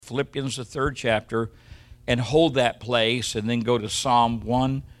Philippians, the 3rd chapter, and hold that place, and then go to Psalm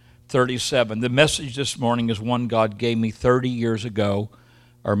 137. The message this morning is one God gave me 30 years ago,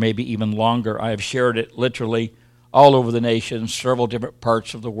 or maybe even longer. I have shared it literally all over the nation, several different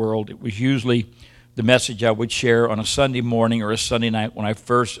parts of the world. It was usually the message I would share on a Sunday morning or a Sunday night when I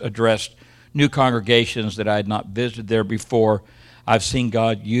first addressed new congregations that I had not visited there before. I've seen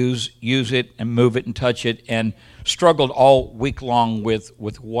God use it and move it and touch it, and struggled all week long with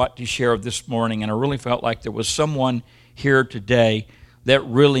what to share this morning. And I really felt like there was someone here today that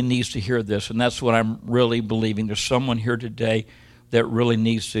really needs to hear this, and that's what I'm really believing. There's someone here today that really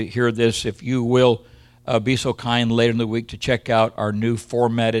needs to hear this. If you will be so kind later in the week to check out our new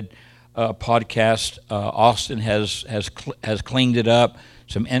formatted podcast. Austin has cleaned it up.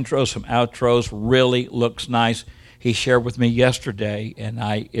 Some intros, some outros, really looks nice. He shared with me yesterday, and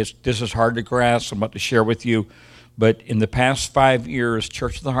this is hard to grasp. I'm about to share with you, but in the past 5 years,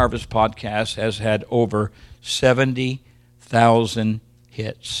 Church of the Harvest podcast has had over 70,000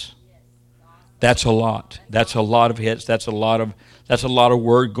 hits. That's a lot. That's a lot of hits. That's a lot of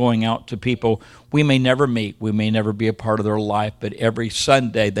word going out to people. We may never meet. We may never be a part of their life, but every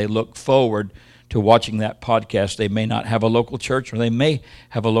Sunday they look forward to watching that podcast. They may not have a local church, or they may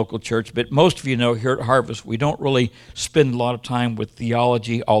have a local church, but most of you know here at Harvest, we don't really spend a lot of time with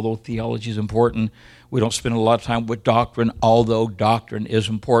theology, although theology is important. We don't spend a lot of time with doctrine, although doctrine is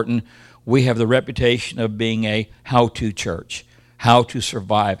important. We have the reputation of being a how-to church, how to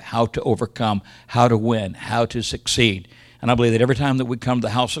survive, how to overcome, how to win, how to succeed. And I believe that every time that we come to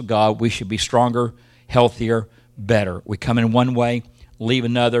the house of God, we should be stronger, healthier, better. We come in one way, leave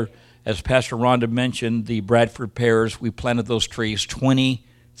another. As Pastor Rhonda mentioned, the Bradford pears, we planted those trees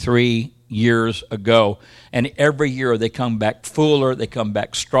 23 years ago. And every year they come back fuller, they come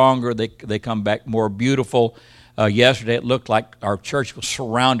back stronger, they come back more beautiful. Yesterday it looked like our church was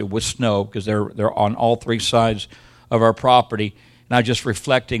surrounded with snow because they're on all three sides of our property. And I was just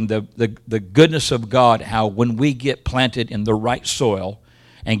reflecting the goodness of God, how when we get planted in the right soil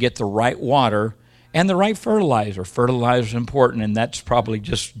and get the right water and the right fertilizer. Fertilizer is important, and that's probably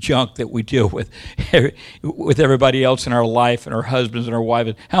just junk that we deal with everybody else in our life, and our husbands and our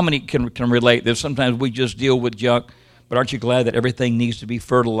wives. How many can relate that sometimes we just deal with junk, but aren't you glad that everything needs to be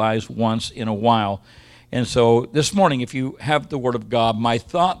fertilized once in a while? And so this morning, if you have the Word of God, my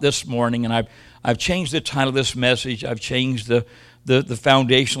thought this morning, and I've changed the title of this message, I've changed the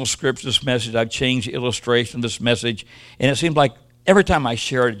foundational scripture of this message, I've changed the illustration of this message, and it seems like every time I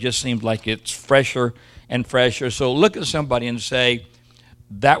share it, it just seems like it's fresher and fresher. So look at somebody and say,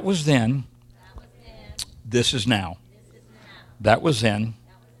 that was then, this is now. That was then,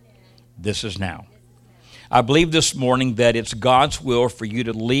 this is now. I believe this morning that it's God's will for you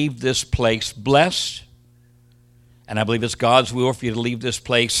to leave this place blessed, and I believe it's God's will for you to leave this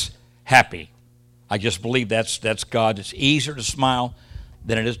place happy. I just believe that's God. It's easier to smile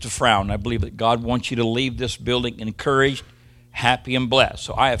than it is to frown. I believe that God wants you to leave this building encouraged, happy, and blessed.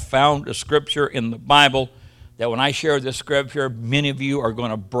 So I have found a scripture in the Bible that when I share this scripture, many of you are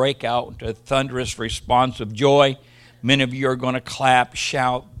going to break out into a thunderous response of joy. Many of you are going to clap,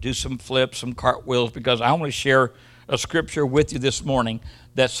 shout, do some flips, some cartwheels, because I want to share a scripture with you this morning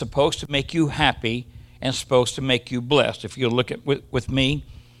that's supposed to make you happy and supposed to make you blessed. If you look at with me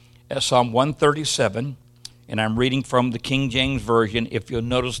at Psalm 137, and I'm reading from the King James Version, if you'll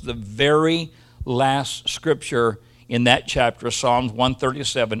notice the very last scripture in that chapter, Psalms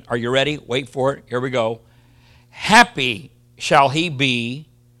 137. Are you ready? Wait for it. Here we go. Happy shall he be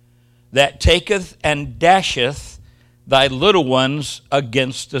that taketh and dasheth thy little ones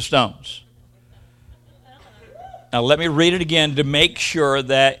against the stones. Now let me read it again to make sure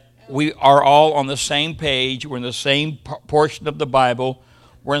that we are all on the same page. We're in the same portion of the Bible.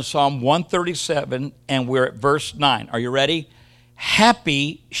 We're in Psalm 137, and we're at verse 9. Are you ready?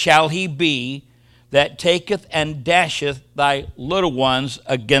 Happy shall he be that taketh and dasheth thy little ones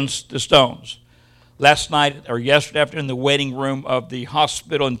against the stones. Last night, or yesterday afternoon, in the waiting room of the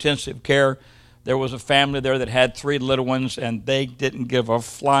hospital intensive care, there was a family there that had 3 little ones, and they didn't give a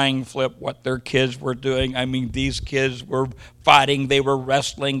flying flip what their kids were doing. I mean, these kids were fighting, they were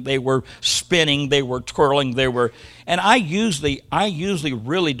wrestling, they were spinning, they were twirling, and I usually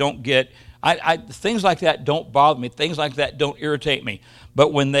really don't get, things like that don't bother me, things like that don't irritate me.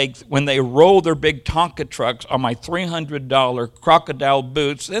 But when they roll their big Tonka trucks on my $300 crocodile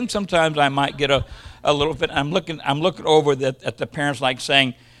boots, then sometimes I might get a little bit. I'm looking over at the parents like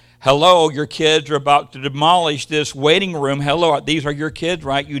saying, "Hello, your kids are about to demolish this waiting room. Hello, these are your kids,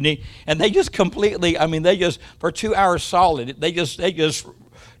 right? And they just completely. I mean, they just for 2 hours solid. They just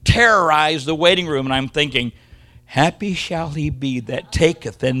terrorize the waiting room. And I'm thinking, Happy shall he be that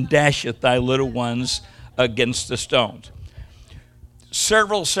taketh and dasheth thy little ones against the stones.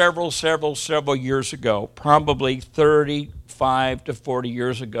 Several years ago, probably 35 to 40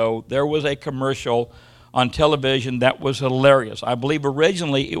 years ago, there was a commercial on television that was hilarious. I believe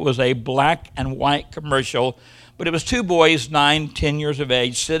originally it was a black and white commercial, but it was two boys, 9, 10 years of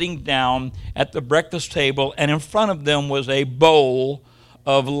age, sitting down at the breakfast table, and in front of them was a bowl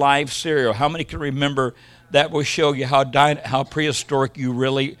of live cereal. How many can remember? That will show you how prehistoric you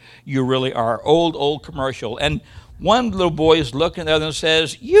really are. Old commercial. And one little boy is looking at the other and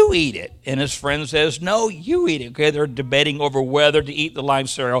says, "You eat it." And his friend says, "No, you eat it." Okay, they're debating over whether to eat the live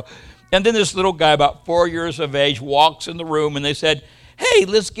cereal. And then this little guy, about 4 years of age, walks in the room, and they said, "Hey,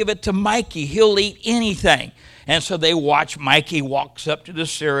 let's give it to Mikey. He'll eat anything." And so they watch Mikey walks up to the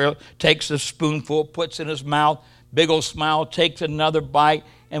cereal, takes a spoonful, puts it in his mouth, big old smile, takes another bite,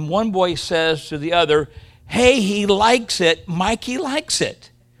 and one boy says to the other, "Hey, he likes it. Mikey likes it."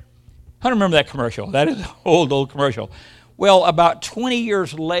 I remember that commercial. That is an old commercial. Well, about 20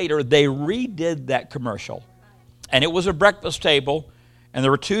 years later, they redid that commercial. And it was a breakfast table, and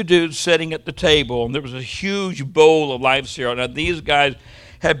there were two dudes sitting at the table, and there was a huge bowl of live cereal. Now, these guys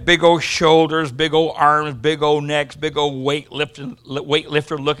had big old shoulders, big old arms, big old necks, big old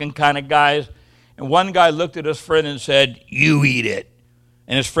weightlifter-looking kind of guys. And one guy looked at his friend and said, "You eat it."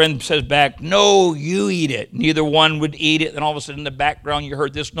 And his friend says back, "No, you eat it." Neither one would eat it. And all of a sudden in the background you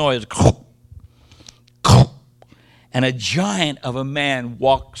heard this noise. And a giant of a man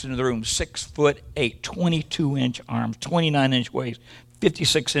walks into the room, 6'8", 22-inch arms, 29-inch waist,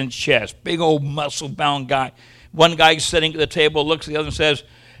 56-inch chest, big old muscle-bound guy. One guy sitting at the table looks at the other and says,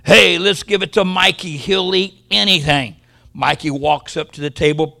 "Hey, let's give it to Mikey. He'll eat anything." Mikey walks up to the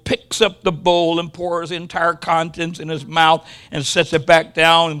table, picks up the bowl, and pours the entire contents in his mouth and sets it back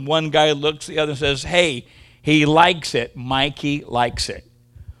down. And one guy looks at the other and says, "Hey, he likes it. Mikey likes it."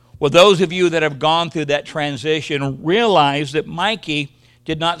 Well, those of you that have gone through that transition realize that Mikey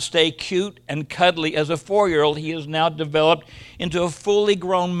did not stay cute and cuddly as a 4-year-old. He has now developed into a fully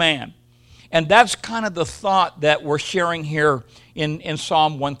grown man. And that's kind of the thought that we're sharing here in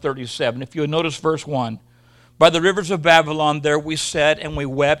Psalm 137. If you'll notice verse 1. "By the rivers of Babylon, there we sat and we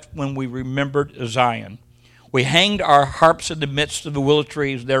wept when we remembered Zion. We hanged our harps in the midst of the willow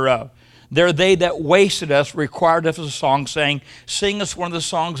trees thereof. There they that wasted us required of us a song, saying, Sing us one of the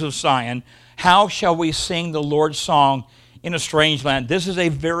songs of Zion. How shall we sing the Lord's song in a strange land?" This is a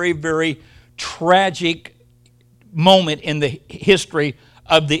very, very tragic moment in the history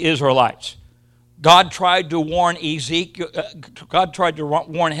of the Israelites. God tried to warn Hezekiah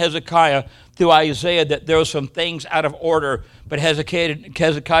through Isaiah that there were some things out of order, but Hezekiah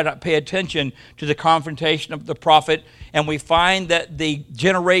did not pay attention to the confrontation of the prophet. And we find that the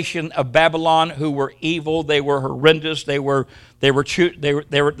generation of Babylon who were evil, they were horrendous, they were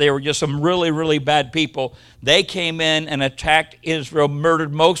just some really, really bad people. They came in and attacked Israel,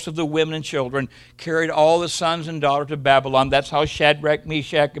 murdered most of the women and children, carried all the sons and daughters to Babylon. That's how Shadrach,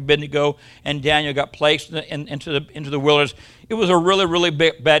 Meshach, Abednego, and Daniel got placed into the wilderness. It was a really, really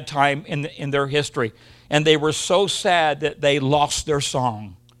bad time in their history. And they were so sad that they lost their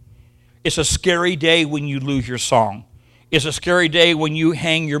song. It's a scary day when you lose your song. It's a scary day when you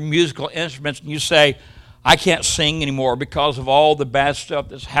hang your musical instruments and you say, "I can't sing anymore because of all the bad stuff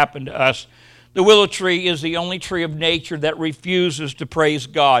that's happened to us." The willow tree is the only tree of nature that refuses to praise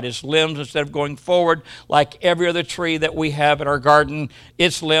God. Its limbs, instead of going forward like every other tree that we have in our garden,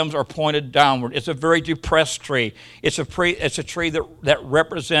 its limbs are pointed downward. It's a very depressed tree. It's a tree that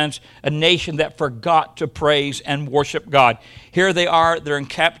represents a nation that forgot to praise and worship God. Here they are, they're in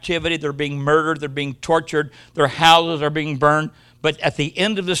captivity, they're being murdered, they're being tortured, their houses are being burned. But at the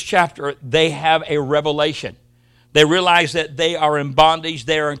end of this chapter, they have a revelation. They realize that they are in bondage,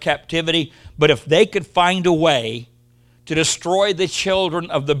 they are in captivity, but if they could find a way to destroy the children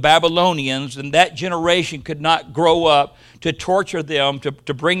of the Babylonians, then that generation could not grow up to torture them,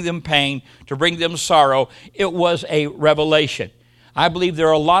 to bring them pain, to bring them sorrow. It was a revelation. I believe there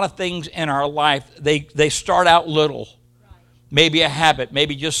are a lot of things in our life, they start out little. Maybe a habit,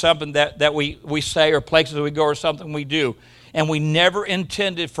 maybe just something that we say, or places we go, or something we do. And we never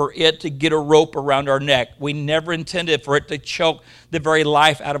intended for it to get a rope around our neck. We never intended for it to choke the very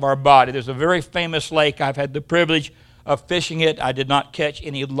life out of our body. There's a very famous lake. I've had the privilege of fishing it. I did not catch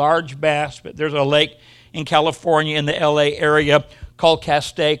any large bass, but there's a lake in California in the LA area called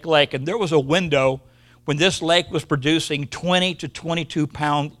Castaic Lake. And there was a window when this lake was producing 20 to 22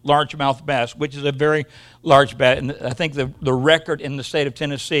 pound largemouth bass, which is a very large bass. And I think the record in the state of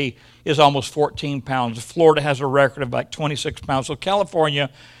Tennessee is almost 14 pounds. Florida has a record of like 26 pounds. So California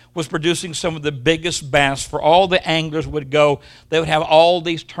was producing some of the biggest bass for all the anglers would go. They would have all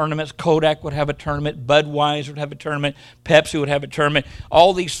these tournaments. Kodak would have a tournament. Budweiser would have a tournament. Pepsi would have a tournament.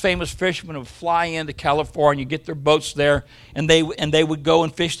 All these famous fishermen would fly into California, get their boats there, and they would go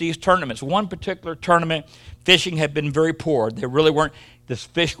and fish these tournaments. One particular tournament, fishing had been very poor. The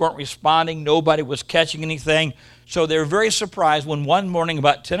fish weren't responding. Nobody was catching anything. So they were very surprised when one morning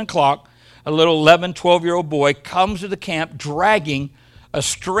about 10 o'clock, a little 11, 12-year-old boy comes to the camp dragging a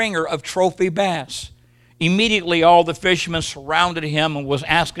stringer of trophy bass. Immediately, all the fishermen surrounded him and was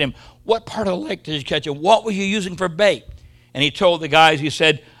asking him, what part of the lake did you catch it? What were you using for bait? And he told the guys, he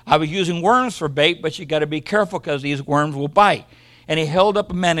said, I was using worms for bait, but you got to be careful because these worms will bite. And he held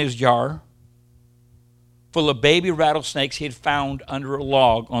up a mayonnaise jar full of baby rattlesnakes he had found under a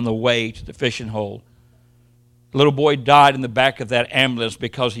log on the way to the fishing hole. The little boy died in the back of that ambulance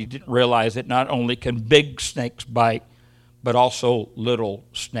because he didn't realize that not only can big snakes bite, but also little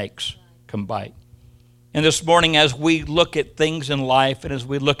snakes can bite. And this morning, as we look at things in life and as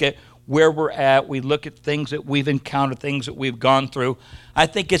we look at where we're at, we look at things that we've encountered, things that we've gone through, I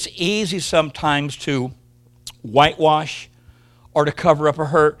think it's easy sometimes to whitewash or to cover up a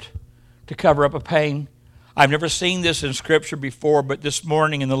hurt, to cover up a pain. I've never seen this in Scripture before, but this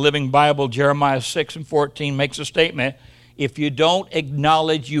morning in the Living Bible, Jeremiah 6:14 makes a statement. If you don't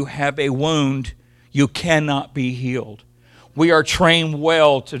acknowledge you have a wound, you cannot be healed. We are trained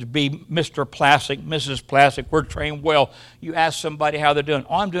well to be Mr. Plastic, Mrs. Plastic. We're trained well. You ask somebody how they're doing.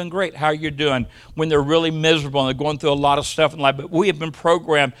 Oh, I'm doing great. How are you doing? When they're really miserable and they're going through a lot of stuff in life. But we have been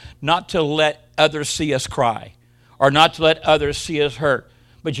programmed not to let others see us cry or not to let others see us hurt.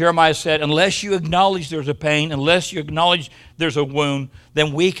 But Jeremiah said, unless you acknowledge there's a pain, unless you acknowledge there's a wound,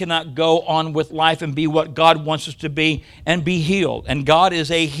 then we cannot go on with life and be what God wants us to be and be healed. And God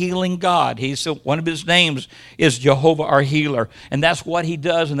is a healing God. One of his names is Jehovah our healer. And that's what he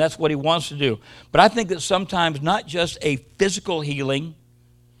does and that's what he wants to do. But I think that sometimes not just a physical healing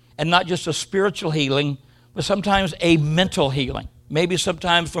and not just a spiritual healing, but sometimes a mental healing. Maybe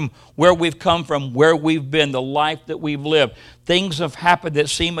sometimes from where we've come from, where we've been, the life that we've lived. Things have happened that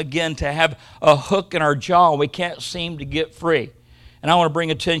seem again to have a hook in our jaw. We can't seem to get free. And I want to bring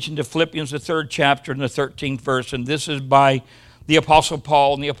attention to Philippians, the 3rd chapter and the 13th verse. And this is by the Apostle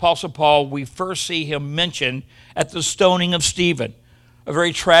Paul. And the Apostle Paul, we first see him mentioned at the stoning of Stephen. A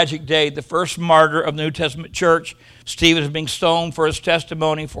very tragic day. The first martyr of the New Testament church. Stephen is being stoned for his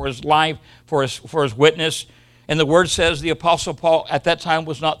testimony, for his life, for his witness. And the word says the Apostle Paul at that time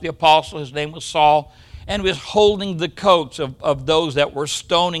was not the apostle. His name was Saul. And was holding the coats of those that were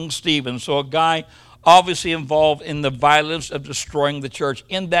stoning Stephen. So a guy obviously involved in the violence of destroying the church.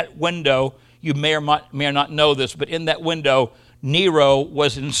 In that window, you may or not know this, but in that window, Nero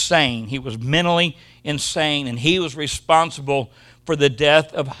was insane. He was mentally insane. And he was responsible for the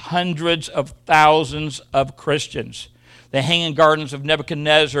death of hundreds of thousands of Christians. The hanging gardens of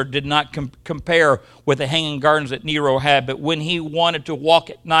Nebuchadnezzar did not compare with the hanging gardens that Nero had. But when he wanted to walk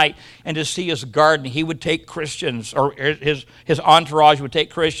at night and to see his garden, he would take Christians, or his entourage would take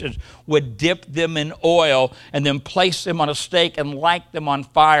Christians, would dip them in oil and then place them on a stake and light them on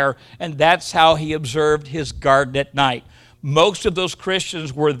fire. And that's how he observed his garden at night. Most of those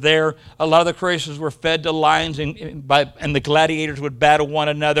Christians were there. A lot of the Christians were fed to lions and the gladiators would battle one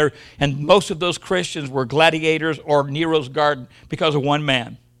another. And most of those Christians were gladiators or Nero's guard because of one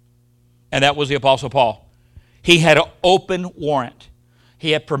man. And that was the Apostle Paul. He had an open warrant.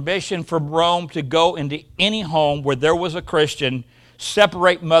 He had permission from Rome to go into any home where there was a Christian,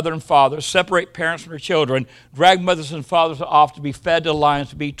 separate mother and father, separate parents from their children, drag mothers and fathers off to be fed to lions,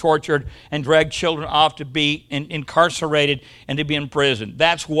 to be tortured, and drag children off to be incarcerated and to be in prison.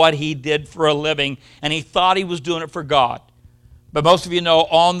 That's what he did for a living, and he thought he was doing it for God. But most of you know,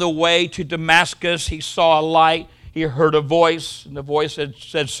 on the way to Damascus, he saw a light, he heard a voice, and the voice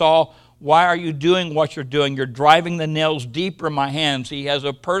said, Saul, why are you doing what you're doing? You're driving the nails deeper in my hands. He has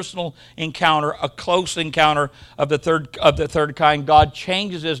a personal encounter, a close encounter of the third kind. God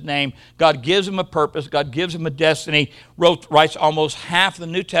changes his name. God gives him a purpose. God gives him a destiny. Writes almost half the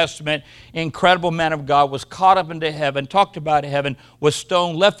New Testament. Incredible man of God, was caught up into heaven, talked about heaven, was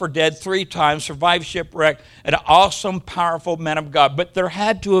stoned, left for dead 3 times, survived shipwreck, an awesome, powerful man of God. But there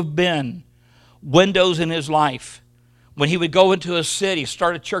had to have been windows in his life. When he would go into a city,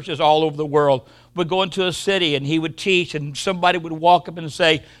 started churches all over the world, would go into a city and he would teach and somebody would walk up and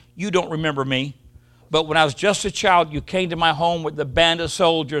say, you don't remember me, But when I was just a child, you came to my home with the band of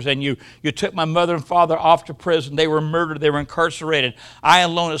soldiers, and you took my mother and father off to prison. They were murdered. They were incarcerated. I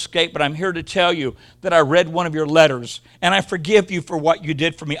alone escaped, but I'm here to tell you that I read one of your letters, and I forgive you for what you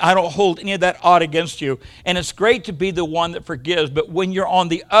did for me. I don't hold any of that odd against you. And it's great to be the one that forgives, but when you're on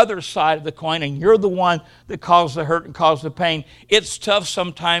the other side of the coin and you're the one that caused the hurt and caused the pain, it's tough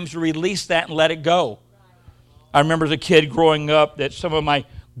sometimes to release that and let it go. I remember as a kid growing up that some of my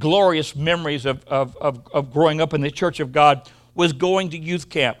glorious memories of growing up in the Church of God was going to youth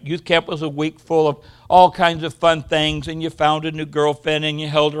camp. Youth camp was a week full of all kinds of fun things, and you found a new girlfriend, and you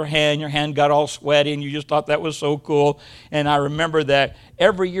held her hand, your hand got all sweaty, and you just thought that was so cool. And I remember that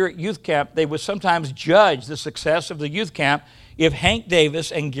every year at youth camp, they would sometimes judge the success of the youth camp if Hank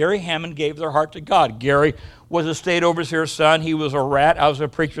Davis and Gary Hammond gave their heart to God. Gary was a state overseer's son. He was a rat. I was a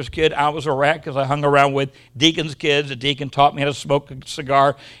preacher's kid. I was a rat because I hung around with deacon's kids. The deacon taught me how to smoke a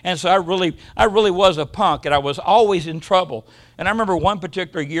cigar. And so I really was a punk, and I was always in trouble. And I remember one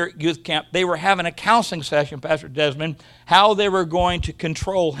particular year at youth camp, they were having a counseling session, Pastor Desmond, how they were going to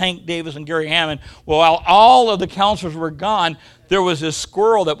control Hank Davis and Gary Hammond. Well, while all of the counselors were gone, there was this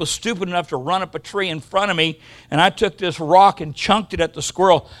squirrel that was stupid enough to run up a tree in front of me, and I took this rock and chunked it at the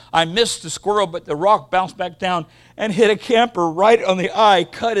squirrel. I missed the squirrel, but the rock bounced back down and hit a camper right on the eye,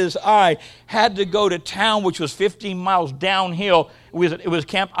 cut his eye, had to go to town, which was 15 miles downhill. It was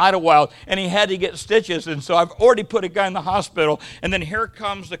Camp Idlewild, and he had to get stitches, and so I've already put a guy in the hospital. And then here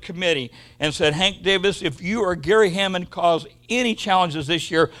comes the committee and said, Hank Davis, if you or Gary Hammond cause any challenges this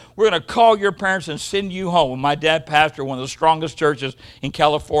year, we're going to call your parents and send you home. And my dad pastored one of the strongest churches in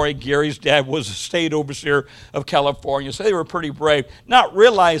California. Gary's dad was a state overseer of California, so they were pretty brave, not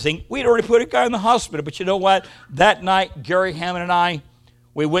realizing we'd already put a guy in the hospital. But you know what? That night, Gary Hammond and I,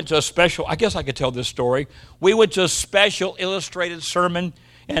 we went to a special, I guess I could tell this story. We went to a special illustrated sermon,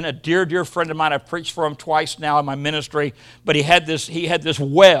 and a dear, dear friend of mine, I've preached for him twice now in my ministry, but he had this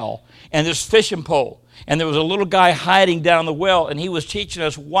well and this fishing pole. And there was a little guy hiding down the well, and he was teaching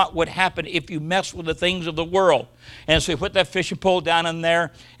us what would happen if you mess with the things of the world. And so he put that fishing pole down in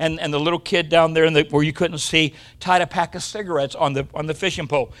there, and the little kid down there where you couldn't see tied a pack of cigarettes on the fishing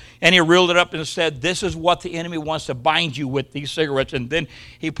pole. And he reeled it up and said, this is what the enemy wants to bind you with, these cigarettes. And then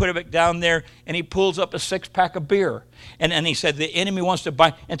he put it back down there, and he pulls up a 6-pack of beer. And he said, the enemy wants to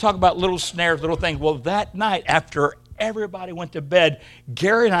bind, and talk about little snares, little things. Well, that night, after everybody went to bed,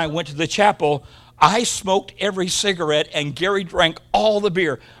 Gary and I went to the chapel. I smoked every cigarette, and Gary drank all the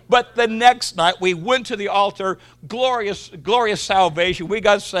beer. But the next night, we went to the altar, glorious, glorious salvation. We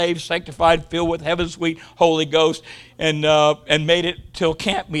got saved, sanctified, filled with heaven's sweet Holy Ghost, and made it till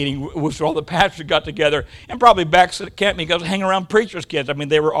camp meeting, which all the pastors got together. And probably back to the camp meeting, because hanging around preachers' kids. I mean,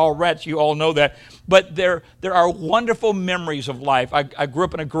 they were all rats. You all know that. But there are wonderful memories of life. I grew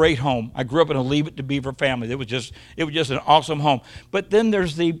up in a great home. I grew up in a Leave It to Beaver family. It was just an awesome home. But then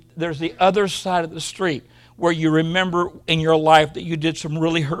there's the other side of the street, where you remember in your life that you did some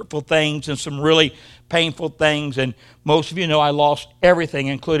really hurtful things and some really painful things. And most of you know I lost everything,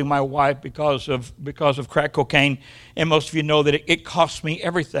 including my wife, because of crack cocaine. And most of you know that it cost me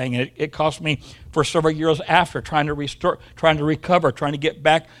everything. And it cost me for several years after, trying to restore, trying to recover, trying to get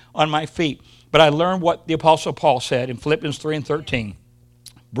back on my feet. But I learned what the Apostle Paul said in Philippians 3:13.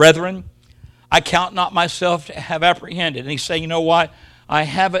 Brethren, I count not myself to have apprehended. And he's saying, you know what? I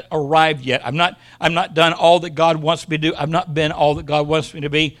haven't arrived yet. I'm not done all that God wants me to do. I've not been all that God wants me to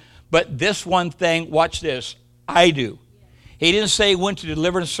be. But this one thing, watch this, I do. He didn't say he went to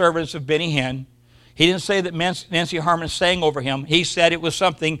deliverance service of Benny Hinn. He didn't say that Nancy Harmon sang over him. He said it was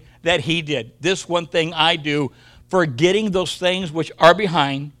something that he did. This one thing I do, forgetting those things which are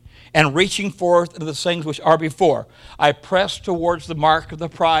behind and reaching forth to the things which are before. I press towards the mark of the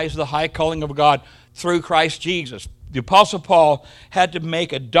prize, the high calling of God through Christ Jesus. The Apostle Paul had to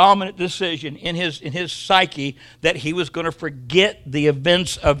make a dominant decision in his psyche that he was going to forget the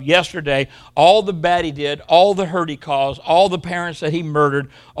events of yesterday, all the bad he did, all the hurt he caused, all the parents that he murdered,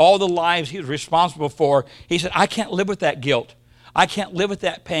 all the lives he was responsible for. He said, I can't live with that guilt. I can't live with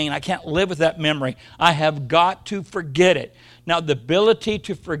that pain. I can't live with that memory. I have got to forget it. Now, the ability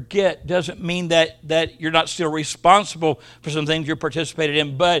to forget doesn't mean that you're not still responsible for some things you participated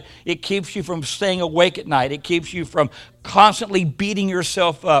in, but it keeps you from staying awake at night. It keeps you from constantly beating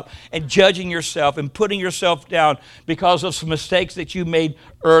yourself up and judging yourself and putting yourself down because of some mistakes that you made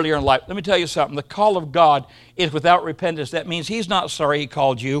earlier in life. Let me tell you something. The call of God is without repentance. That means He's not sorry He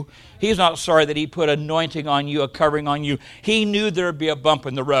called you. He's not sorry that He put anointing on you, a covering on you. He knew there would be a bump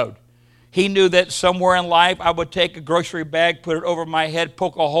in the road. He knew that somewhere in life I would take a grocery bag, put it over my head,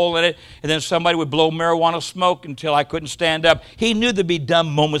 poke a hole in it, and then somebody would blow marijuana smoke until I couldn't stand up. He knew there'd be dumb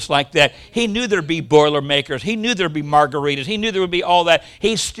moments like that. He knew there'd be Boilermakers. He knew there'd be margaritas. He knew there would be all that.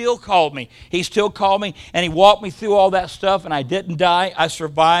 He still called me. He still called me, and he walked me through all that stuff, and I didn't die. I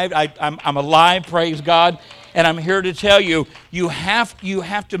survived. I'm alive, praise God. And I'm here to tell you, you have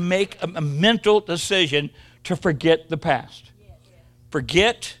to make a mental decision to forget the past.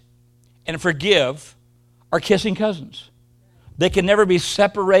 Forget and forgive are kissing cousins. They can never be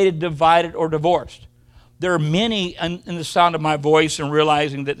separated, divided, or divorced. There are many in the sound of my voice, and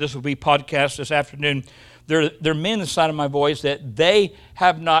realizing that this will be podcast this afternoon, there are many in the sound of my voice that they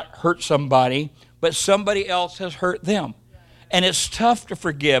have not hurt somebody, but somebody else has hurt them. And it's tough to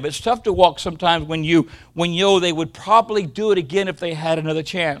forgive. It's tough to walk sometimes when you know they would probably do it again if they had another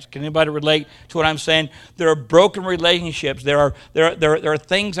chance. Can anybody relate to what I'm saying? There are broken relationships. There are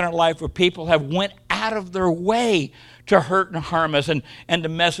things in our life where people have went out of their way to hurt and harm us and to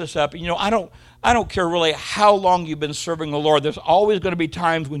mess us up. And, I don't care really how long you've been serving the Lord. There's always going to be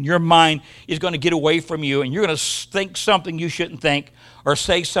times when your mind is going to get away from you and you're going to think something you shouldn't think or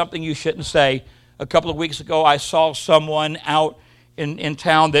say something you shouldn't say. A couple of weeks ago, I saw someone out in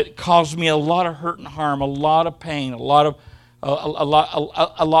town that caused me a lot of hurt and harm, a lot of pain, a lot of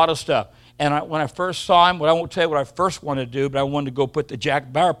stuff. And when I first saw him, I won't tell you what I first wanted to do, but I wanted to go put the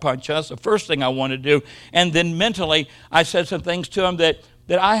Jack Bauer punch on. That's the first thing I wanted to do. And then mentally, I said some things to him that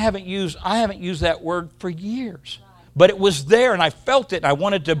I haven't used. I haven't used that word for years, but it was there, and I felt it. And I'll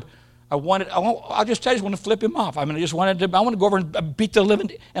just tell you, I just want to flip him off. I want to go over and beat the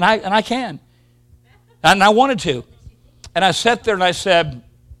living, and I can. And I wanted to. And I sat there and I said,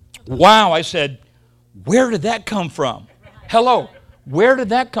 wow. I said, where did that come from? Hello. Where did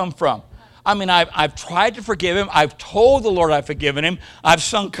that come from? I mean, I've tried to forgive him. I've told the Lord I've forgiven him. I've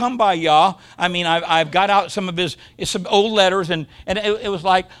sung Kumbaya. I mean, I've got out some old letters. And it was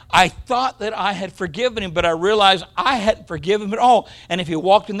like, I thought that I had forgiven him, but I realized I hadn't forgiven him at all. And if he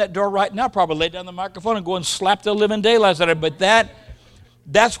walked in that door right now, I'd probably lay down the microphone and go and slap the living daylights out of him. But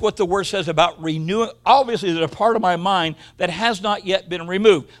that's what the word says about renewing. Obviously, there's a part of my mind that has not yet been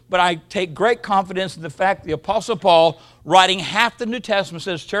removed. But I take great confidence in the fact the Apostle Paul, writing half the New Testament,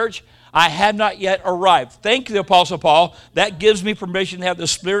 says, church, I have not yet arrived. Thank you, the Apostle Paul. That gives me permission to have the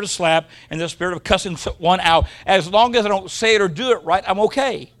spirit of slap and the spirit of cussing one out. As long as I don't say it or do it right, I'm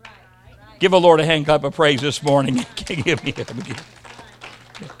okay. Right. Give the Lord a hand clap of praise this morning. Give me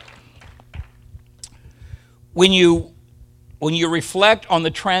When you reflect on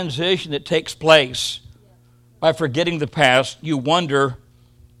the transition that takes place by forgetting the past, you wonder,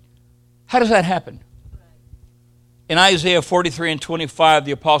 how does that happen? In Isaiah 43 and 25,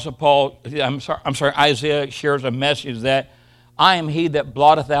 the Apostle Paul, Isaiah shares a message that I am he that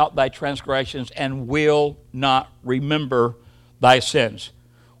blotteth out thy transgressions and will not remember thy sins.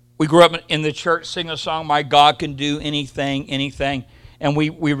 We grew up in the church singing a song, My God Can Do Anything, Anything. And we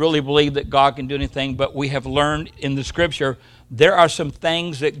really believe that God can do anything, but we have learned in the Scripture there are some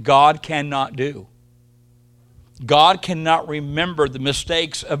things that God cannot do. God cannot remember the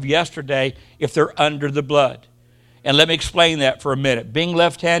mistakes of yesterday if they're under the blood. And let me explain that for a minute. Being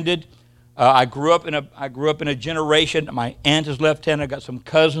left-handed, I grew up in a generation. My aunt is left-handed. I got some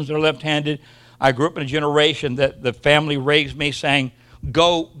cousins that are left-handed. I grew up in a generation that the family raised me saying,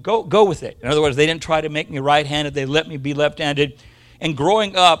 "Go with it." In other words, they didn't try to make me right-handed. They let me be left-handed. And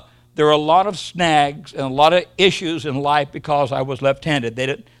growing up, there are a lot of snags and a lot of issues in life because I was left-handed.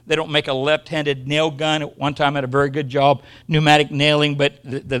 They don't make a left-handed nail gun. At one time, I had a very good job, pneumatic nailing, but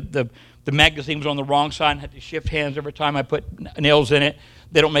the magazine was on the wrong side and had to shift hands every time I put nails in it.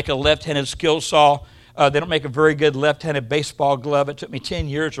 They don't make a left-handed skill saw. They don't make a very good left-handed baseball glove. It took me 10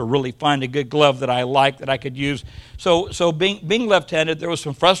 years to really find a good glove that I liked that I could use. So being left-handed, there was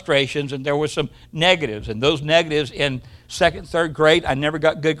some frustrations and there were some negatives. And those negatives in second, third grade, I never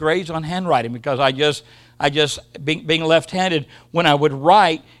got good grades on handwriting because I just being left-handed, when I would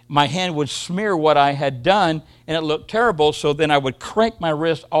write, my hand would smear what I had done and it looked terrible. So then I would crank my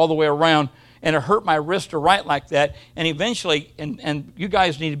wrist all the way around and it hurt my wrist to write like that. And eventually, and you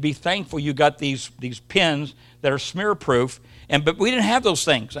guys need to be thankful you got these pens that are smear-proof. But we didn't have those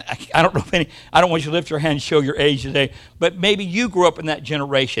things. I don't know if I don't want you to lift your hand and show your age today, but maybe you grew up in that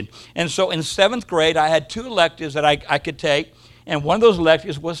generation. And so in seventh grade, I had 2 electives that I could take, and one of those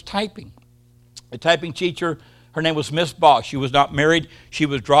electives was typing. The typing teacher, her name was Miss Bosch. She was not married. She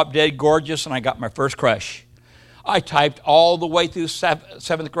was drop-dead gorgeous, and I got my first crush. I typed all the way through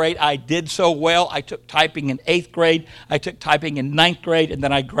seventh grade. I did so well. I took typing in 8th grade. I took typing in 9th grade, and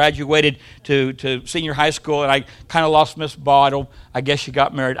then I graduated to senior high school, and I kind of lost Miss Bottle. I guess she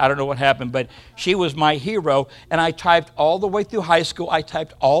got married. I don't know what happened, but she was my hero, and I typed all the way through high school. I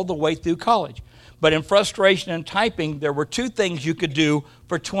typed all the way through college. But in frustration in typing, there were 2 things you could do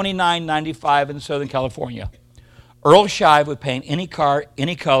for $29.95 in Southern California. Earl Shive would paint any car,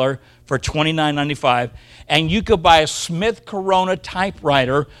 any color for $29.95, and you could buy a Smith Corona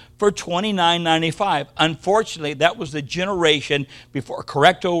typewriter for $29.95. Unfortunately, that was the generation before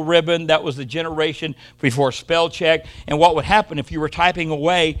Correcto ribbon. That was the generation before spell check. And what would happen if you were typing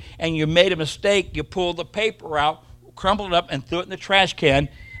away and you made a mistake, you pulled the paper out, crumpled it up, and threw it in the trash can.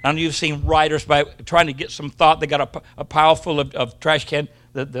 I know you've seen writers by trying to get some thought. They got a pile full of trash can,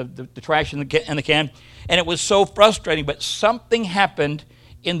 the trash in the can. And it was so frustrating, but something happened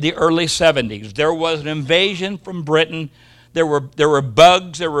in the early 70s. There was an invasion from Britain. There were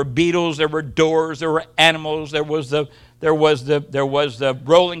bugs, there were beetles, there were doors, there were animals, there was the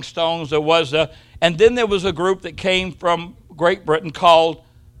Rolling Stones, and then there was a group that came from Great Britain called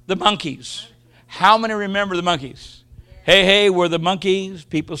the Monkees. How many remember the Monkees? Hey, hey, we're the Monkees.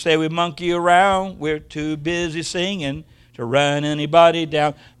 People say we monkey around. We're too busy singing to run anybody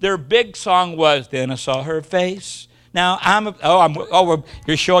down. Their big song was, Then I Saw Her Face. Now,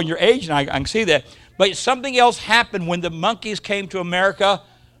 you're showing your age, and I can see that. But something else happened when the Monkees came to America.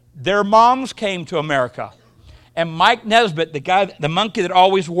 Their moms came to America. And Mike Nesbitt, the monkey that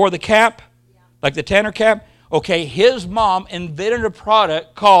always wore the cap, like the Tanner cap, okay, his mom invented a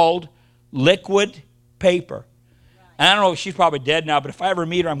product called liquid paper. And I don't know if she's probably dead now, but if I ever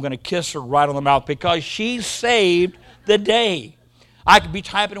meet her, I'm going to kiss her right on the mouth because she saved the day. I could be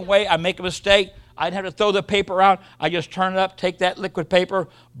typing away, I make a mistake, I'd have to throw the paper out. I just turn it up, take that liquid paper,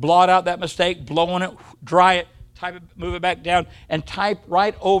 blot out that mistake, blow on it, dry it, type it, move it back down, and type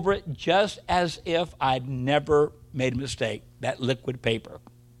right over it just as if I'd never made a mistake, that liquid paper.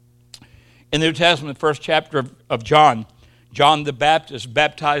 In the New Testament, the first chapter of John, John the Baptist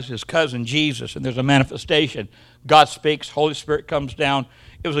baptized his cousin Jesus, and there's a manifestation. God speaks, Holy Spirit comes down.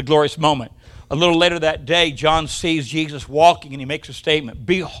 It was a glorious moment. A little later that day, John sees Jesus walking, and he makes a statement.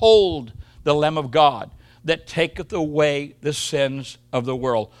 Behold the Lamb of God that taketh away the sins of the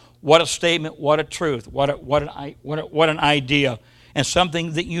world. What a statement, what a truth, what an idea, and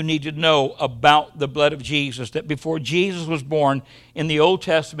something that you need to know about the blood of Jesus, that before Jesus was born in the Old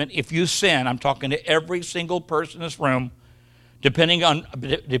Testament, if you sin, I'm talking to every single person in this room, depending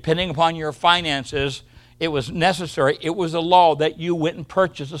upon your finances, it was necessary, it was a law that you went and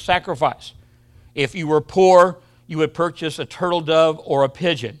purchased a sacrifice. If you were poor, you would purchase a turtle dove or a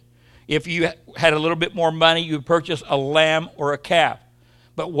pigeon. If you had a little bit more money, you would purchase a lamb or a calf.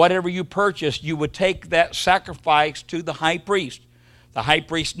 But whatever you purchased, you would take that sacrifice to the high priest. The high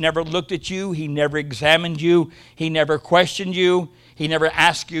priest never looked at you. He never examined you. He never questioned you. He never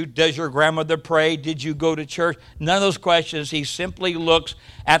asked you, does your grandmother pray? Did you go to church? None of those questions. He simply looks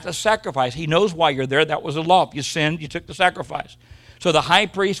at the sacrifice. He knows why you're there. That was the law. If you sinned, you took the sacrifice. So the high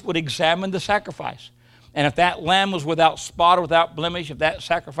priest would examine the sacrifice. And if that lamb was without spot or without blemish, if that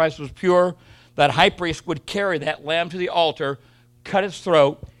sacrifice was pure, that high priest would carry that lamb to the altar, cut its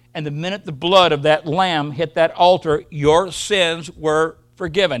throat, and the minute the blood of that lamb hit that altar, your sins were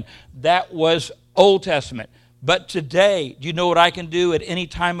forgiven. That was Old Testament. But today, do you know what I can do at any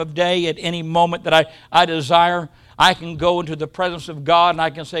time of day, at any moment that I desire? I can go into the presence of God and I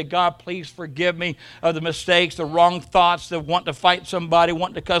can say, God, please forgive me of the mistakes, the wrong thoughts, the want to fight somebody,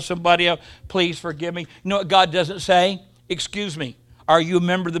 want to cuss somebody up. Please forgive me. You know what God doesn't say? Excuse me. Are you a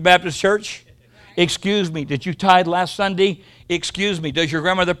member of the Baptist church? Excuse me. Did you tithe last Sunday? Excuse me. Does your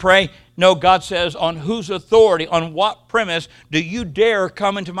grandmother pray? No, God says, on whose authority, on what premise do you dare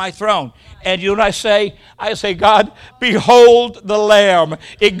come into my throne? And you know what I say? I say, God, behold the Lamb.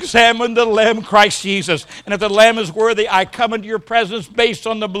 Examine the Lamb, Christ Jesus. And if the Lamb is worthy, I come into your presence based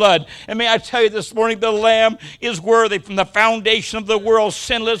on the blood. And may I tell you this morning, the Lamb is worthy from the foundation of the world,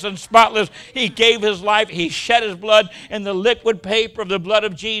 sinless and spotless. He gave his life. He shed his blood. And the liquid paper of the blood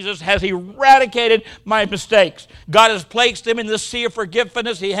of Jesus has eradicated my mistakes. God has placed him in the sea of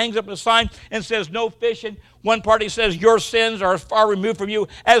forgiveness. He hangs up a sign and says, no fishing. One party says, your sins are as far removed from you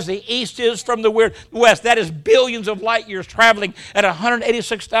as the east is from the west. That is billions of light years traveling at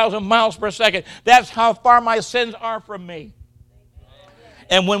 186,000 miles per second. That's how far my sins are from me.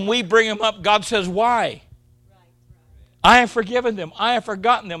 And when we bring them up, God says, why? I have forgiven them. I have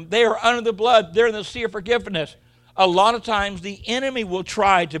forgotten them. They are under the blood. They're in the sea of forgiveness. A lot of times the enemy will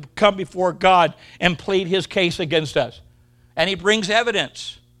try to come before God and plead his case against us. And he brings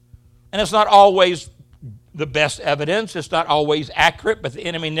evidence. And it's not always the best evidence. It's not always accurate, but the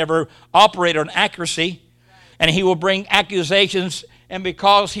enemy never operates on accuracy. And he will bring accusations, and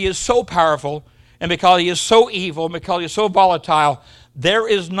because he is so powerful, and because he is so evil, and because he is so volatile, there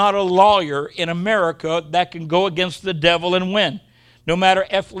is not a lawyer in America that can go against the devil and win. No matter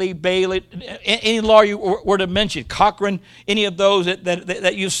F. Lee Bailey, any lawyer you were to mention, Cochran, any of those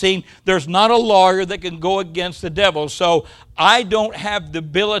that you've seen, there's not a lawyer that can go against the devil. So I don't have the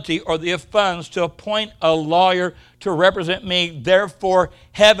ability or the funds to appoint a lawyer to represent me. Therefore,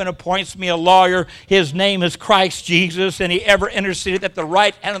 heaven appoints me a lawyer. His name is Christ Jesus, and he ever interceded at the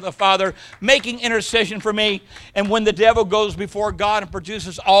right hand of the Father, making intercession for me. And when the devil goes before God and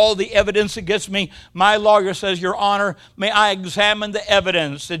produces all the evidence against me, my lawyer says, Your Honor, may I examine the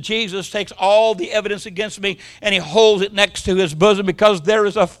evidence? And Jesus takes all the evidence against me, and he holds it next to his bosom, because there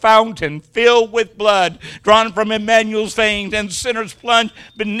is a fountain filled with blood drawn from Emmanuel's veins, and sinners plunge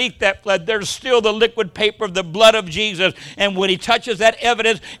beneath that blood. There's still the liquid paper of the blood of Jesus, and when he touches that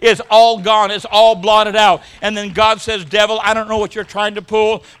evidence, it's all gone, it's all blotted out. And then God says, Devil, I don't know what you're trying to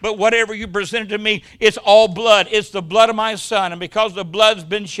pull, but whatever you presented to me, it's all blood. It's the blood of my son, and because the blood's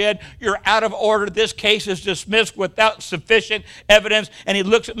been shed, you're out of order. This case is dismissed without sufficient evidence. And he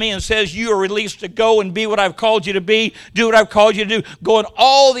looks at me and says, you are released to go and be what I've called you to be, do what I've called you to do, go in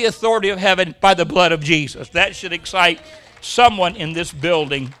all the authority of heaven by the blood of Jesus. That should excite someone in this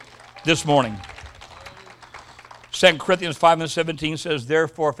building this morning. 2 Corinthians 5:17 says,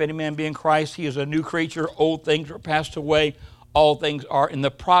 Therefore, if any man be in Christ, he is a new creature. Old things are passed away. All things are in the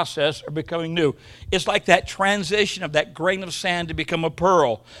process of becoming new. It's like that transition of that grain of sand to become a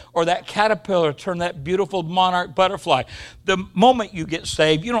pearl, or that caterpillar turn that beautiful monarch butterfly. The moment you get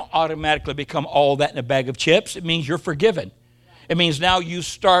saved, you don't automatically become all that in a bag of chips. It means you're forgiven. It means now you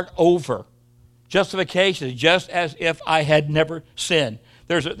start over. Justification is just as if I had never sinned.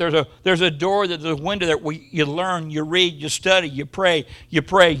 There's a door, there's a window there where you learn, you read, you study, you pray, you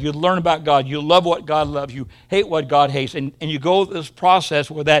learn about God, you love what God loves, you hate what God hates, and you go through this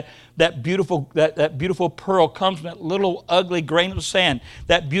process where that beautiful pearl comes from that little ugly grain of sand.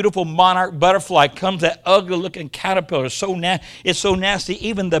 That beautiful monarch butterfly comes that ugly looking caterpillar. It's so nasty,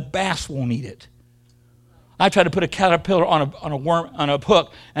 even the bass won't eat it. I try to put a caterpillar on a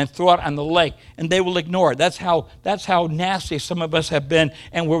hook and throw it on the lake, and they will ignore it. That's how nasty some of us have been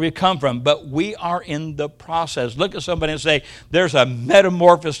and where we come from. But we are in the process. Look at somebody and say, there's a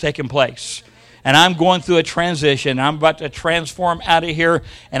metamorphosis taking place. And I'm going through a transition. I'm about to transform out of here,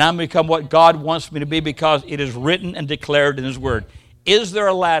 and I'm going to become what God wants me to be, because it is written and declared in his word. Is there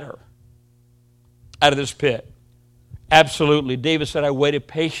a ladder out of this pit? Absolutely. David said, I waited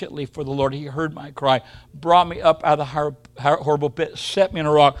patiently for the Lord. He heard my cry, brought me up out of the horrible pit, set me on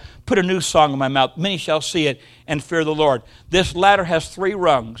a rock, put a new song in my mouth. Many shall see it and fear the Lord. This ladder has 3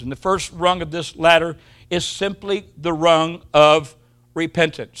 rungs, and the first rung of this ladder is simply the rung of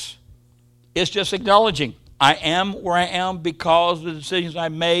repentance. It's just acknowledging, I am where I am because of the decisions I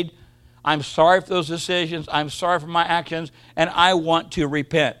made. I'm sorry for those decisions. I'm sorry for my actions, and I want to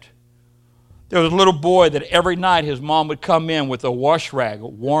repent. There was a little boy that every night his mom would come in with a wash rag, a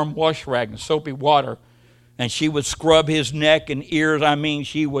warm wash rag and soapy water, and she would scrub his neck and ears. I mean,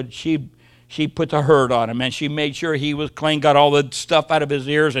 she put the hurt on him, and she made sure he was clean, got all the stuff out of his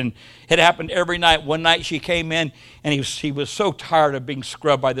ears, and it happened every night. One night she came in, and he was so tired of being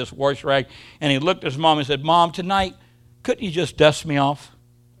scrubbed by this wash rag, and he looked at his mom and said, Mom, tonight, couldn't you just dust me off?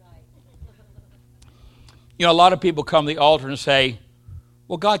 You know, a lot of people come to the altar and say,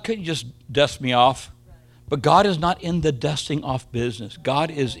 well, God, couldn't you just dust me off? But God is not in the dusting off business. God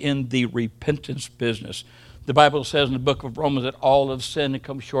is in the repentance business. The Bible says in the book of Romans that all have sinned and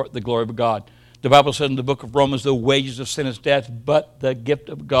come short of the glory of God. The Bible says in the book of Romans, the wages of sin is death, but the gift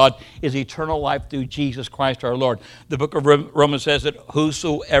of God is eternal life through Jesus Christ our Lord. The book of Romans says that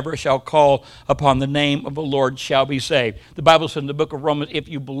whosoever shall call upon the name of the Lord shall be saved. The Bible says in the book of Romans, if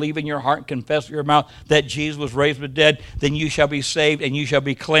you believe in your heart and confess with your mouth that Jesus was raised from the dead, then you shall be saved and you shall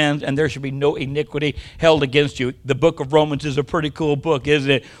be cleansed, and there shall be no iniquity held against you. The book of Romans is a pretty cool book,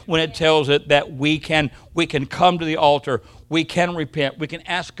 isn't it? When it tells it that we can come to the altar, we can repent, we can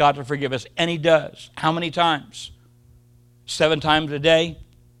ask God to forgive us, and he does. How many times? 7 times a day?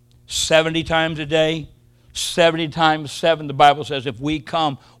 70 times a day? 70 times 7, the Bible says, if we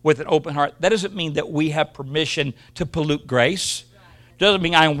come with an open heart. That doesn't mean that we have permission to pollute grace. Doesn't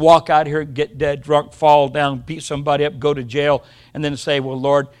mean I can walk out here, get dead drunk, fall down, beat somebody up, go to jail, and then say, well,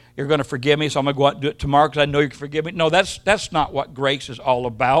 Lord, you're going to forgive me, so I'm going to go out and do it tomorrow because I know you can forgive me. No, that's not what grace is all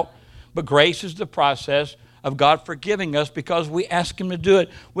about. But grace is the process of God forgiving us because we ask him to do it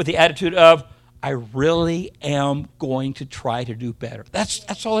with the attitude of, I really am going to try to do better.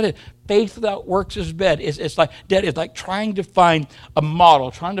 That's all it is. faith without works is dead. It's like dead. It's like trying to find a model,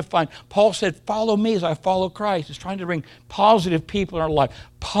 Paul said, follow me as I follow Christ. It's trying to bring positive people in our life,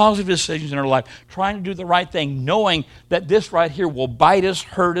 positive decisions in our life, trying to do the right thing, knowing that this right here will bite us,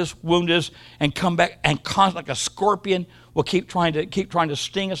 hurt us, wound us, and come back and like a scorpion will keep trying to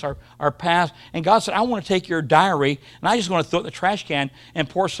sting us, our past. And God said, I want to take your diary, and I just want to throw it in the trash can and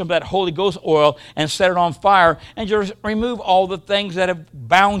pour some of that Holy Ghost oil and set it on fire and just remove all the things that have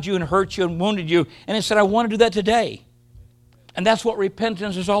bound you and hurt you and wounded you. And He said, I want to do that today. And that's what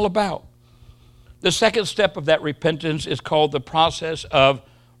repentance is all about. The second step of that repentance is called the process of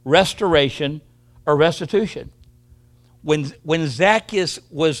restoration or restitution. When Zacchaeus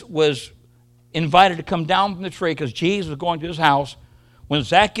was invited to come down from the tree because Jesus was going to his house, when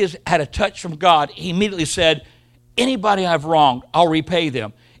Zacchaeus had a touch from God, he immediately said, anybody I've wronged, I'll repay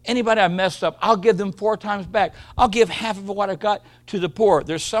them. Anybody I've messed up, I'll give them 4 times back. I'll give half of what I've got to the poor.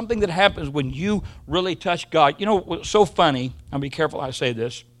 There's something that happens when you really touch God. You know what's so funny, I'll be careful how I say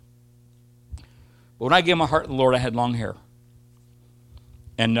this, but when I gave my heart to the Lord, I had long hair.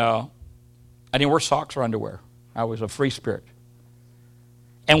 And I didn't wear socks or underwear. I was a free spirit.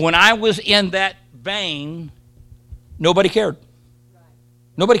 And when I was in that vein, nobody cared.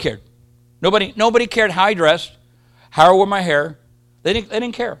 Nobody cared. Nobody cared how I dressed, how I wore my hair. They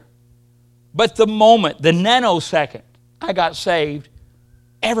didn't care. But the moment, the nanosecond I got saved,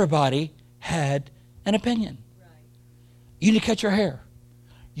 everybody had an opinion. You need to cut your hair.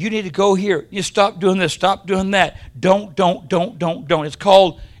 You need to go here. You stop doing this, stop doing that. Don't.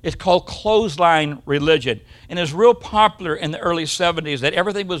 It's called clothesline religion. And it's real popular in the early 70s that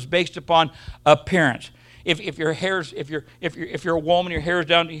everything was based upon appearance. If your hair's if you're a woman, your hair's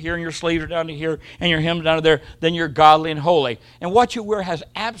down to here and your sleeves are down to here and your hem's down to there, then you're godly and holy. And what you wear has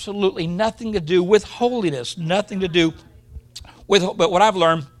absolutely nothing to do with holiness, nothing to do with. But what I've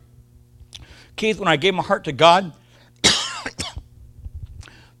learned, Keith, when I gave my heart to God,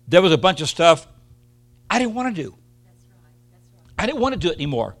 there was a bunch of stuff I didn't want to do. That's right. I didn't want to do it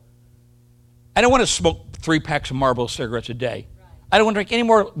anymore. I didn't want to smoke 3 packs of Marlboro cigarettes a day. Right. I don't want to drink any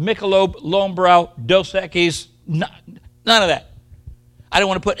more Michelob, Lowenbrau, Dos Equis, none of that. I didn't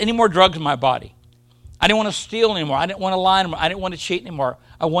want to put any more drugs in my body. I didn't want to steal anymore. I didn't want to lie anymore. I didn't want to cheat anymore.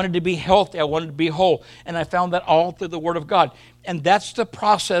 I wanted to be healthy. I wanted to be whole. And I found that all through the Word of God. And that's the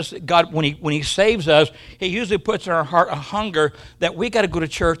process that God, when He saves us, He usually puts in our heart a hunger that we got to go to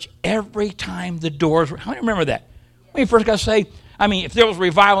church every time the doors. How many remember that? When you first got saved, if there was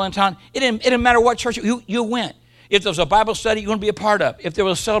revival in town, it didn't matter what church you went. If there was a Bible study, you want to be a part of. If there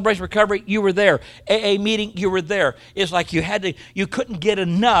was a celebration recovery, you were there. AA meeting, you were there. It's like you couldn't get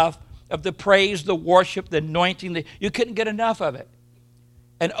enough of the praise, the worship, the anointing. You couldn't get enough of it.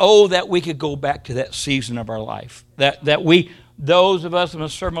 And that we could go back to that season of our life. Those of us who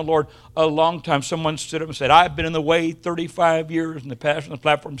have served the Lord a long time, someone stood up and said, I've been in the way 35 years. And the pastor on the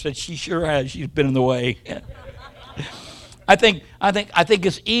platform said, she sure has. She's been in the way. I think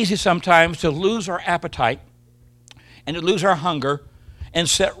it's easy sometimes to lose our appetite and to lose our hunger and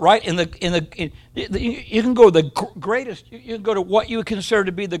set right you can go to the greatest, you can go to what you would consider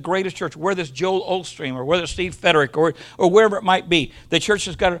to be the greatest church, whether it's Joel Osteen or whether it's Steve Federick or wherever it might be. The church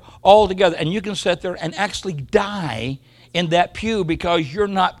has got it all together, and you can sit there and actually die in that pew because you're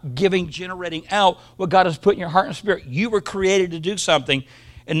not generating out what God has put in your heart and spirit. You were created to do something.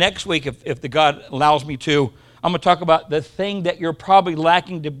 And next week, if the God allows me to, I'm going to talk about the thing that you're probably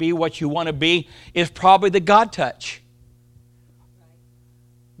lacking to be what you want to be is probably the God touch.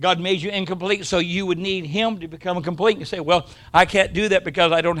 God made you incomplete, so you would need Him to become complete. You say, well, I can't do that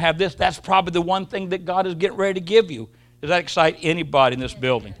because I don't have this. That's probably the one thing that God is getting ready to give you. Does that excite anybody in this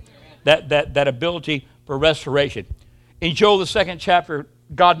building? That ability for restoration. In Joel, the 2nd chapter,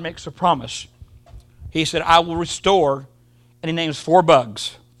 God makes a promise. He said, I will restore, and He names 4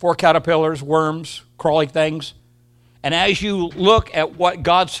 bugs, 4 caterpillars, worms, crawling things. And as you look at what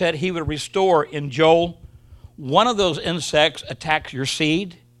God said He would restore in Joel, one of those insects attacks your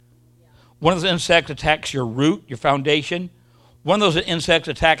seed. One of those insects attacks your root, your foundation. One of those insects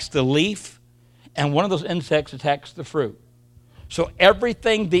attacks the leaf. And one of those insects attacks the fruit. So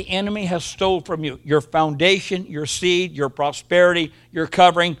everything the enemy has stolen from you, your foundation, your seed, your prosperity, your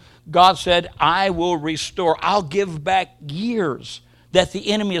covering, God said, I will restore. I'll give back years that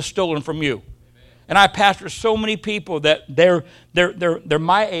the enemy has stolen from you. And I pastor so many people that they're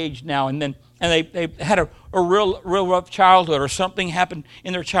my age now. And then and they had a real rough childhood, or something happened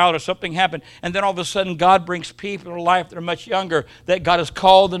in their childhood, something happened, and then all of a sudden God brings people in their life that are much younger, that God has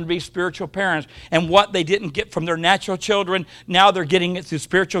called them to be spiritual parents, and what they didn't get from their natural children, now they're getting it through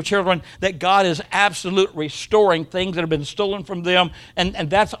spiritual children, that God is absolutely restoring things that have been stolen from them, and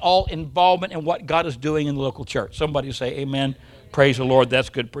that's all involvement in what God is doing in the local church. Somebody say amen. Praise the Lord. That's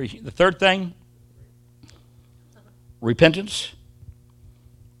good preaching. The third thing, repentance,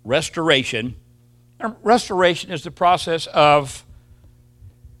 restoration. And restoration is the process of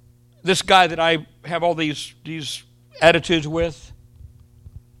this guy that I have all these attitudes with.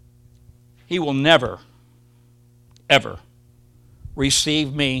 He will never, ever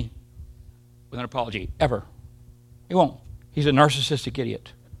receive me with an apology, ever. He won't. He's a narcissistic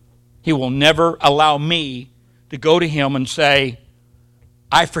idiot. He will never allow me to go to him and say,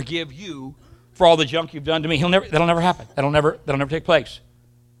 I forgive you for all the junk you've done to me. That'll never happen. That'll never take place.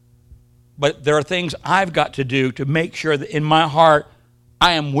 But there are things I've got to do to make sure that in my heart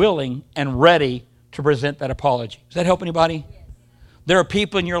I am willing and ready to present that apology. Does that help anybody? Yes. There are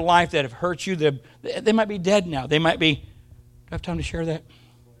people in your life that have hurt you. They might be dead now. They might be... Do I have time to share that?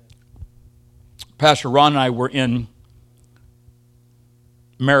 Pastor Ron and I were in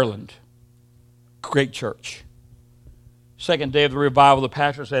Maryland. Great church. Second day of the revival, the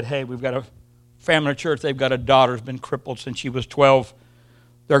pastor said, hey, we've got a family church. They've got a daughter who's been crippled since she was 12.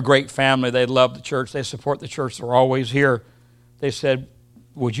 They're a great family. They love the church. They support the church. They're always here. They said,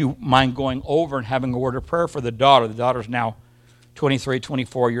 would you mind going over and having a word of prayer for the daughter? The daughter's now 23,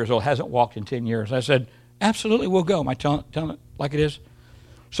 24 years old, hasn't walked in 10 years. I said, absolutely, we'll go. Am I telling it like it is?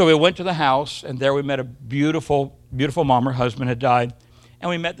 So we went to the house, and there we met a beautiful, beautiful mom. Her husband had died. And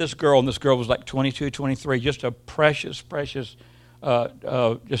we met this girl, and this girl was like 22, 23, just a precious, just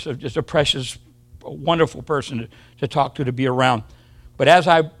a precious, wonderful person to talk to be around. But as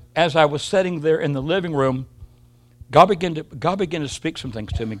I was sitting there in the living room, God began to speak some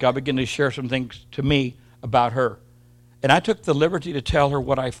things to me. God began to share some things to me about her. And I took the liberty to tell her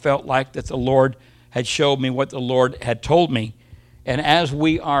what I felt like that the Lord had showed me, what the Lord had told me. And as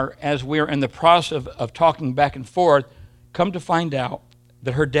we are in the process of talking back and forth, come to find out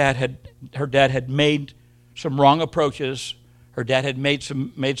that her dad had made some wrong approaches. Her dad had made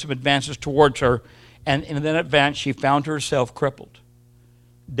some advances towards her, and in that advance, she found herself crippled.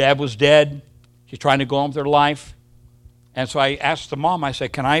 Dad was dead. She's trying to go on with her life. And so I asked the mom, I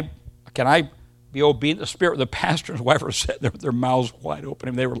said, can I be obedient to the Spirit? The pastor and his wife were sitting there with their mouths wide open,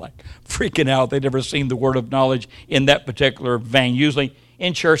 and they were like freaking out. They'd never seen the word of knowledge in that particular vein. Usually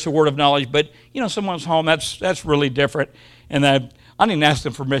in church, the word of knowledge, but someone's home, that's really different. And I didn't ask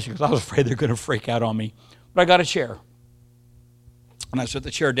them permission because I was afraid they're going to freak out on me. But I got a chair. And I set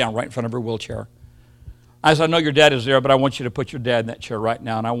the chair down right in front of her wheelchair. I said, I know your dad is there, but I want you to put your dad in that chair right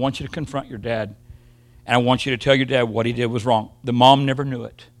now, and I want you to confront your dad, and I want you to tell your dad what he did was wrong. The mom never knew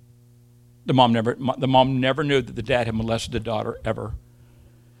it. The mom never knew that the dad had molested the daughter ever.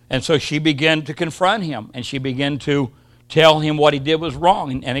 And so she began to confront him, and she began to tell him what he did was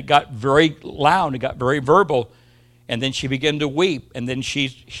wrong, and it got very loud, it got very verbal. And then she began to weep, and then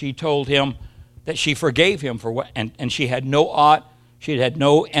she told him that she forgave him for what, and she had no ought, she had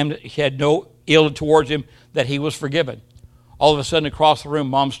no ill towards him, that he was forgiven. All of a sudden, across the room,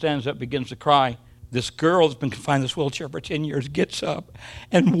 mom stands up, begins to cry. This girl that's been confined in this wheelchair for 10 years gets up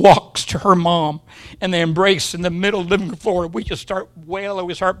and walks to her mom, and they embrace in the middle of the living floor. We just start wailing,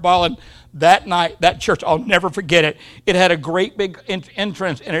 we start bawling. That night, that church, I'll never forget it. It had a great big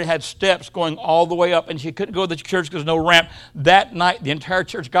entrance, and it had steps going all the way up, and she couldn't go to the church because there was no ramp. That night, the entire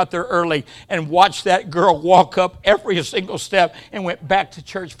church got there early and watched that girl walk up every single step and went back to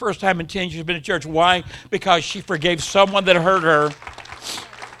church. First time in 10 years she's been to church. Why? Because she forgave someone that hurt her.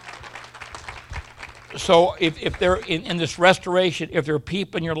 So if they're in this restoration, if there are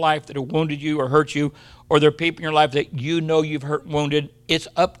people in your life that have wounded you or hurt you, or there are people in your life that you've hurt and wounded, it's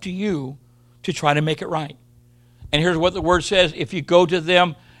up to you to try to make it right. And here's what the Word says. If you go to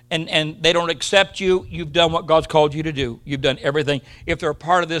them and they don't accept you, you've done what God's called you to do. You've done everything. If they're a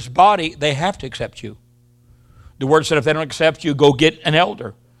part of this body, they have to accept you. The Word said if they don't accept you, go get an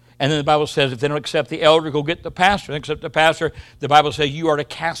elder. And then the Bible says if they don't accept the elder, go get the pastor. If they accept the pastor, the Bible says you are to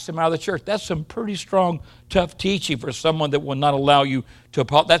cast them out of the church. That's some pretty strong, tough teaching for someone that will not allow you to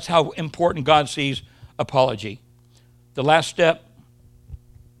apologize. That's how important God sees apology. The last step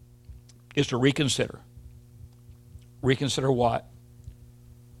is to reconsider. Reconsider what?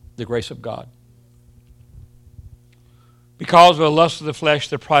 The grace of God. Because of the lust of the flesh,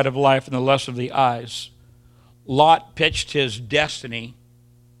 the pride of life, and the lust of the eyes, Lot pitched his destiny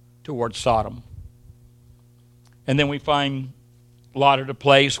towards Sodom. And then we find Lot at a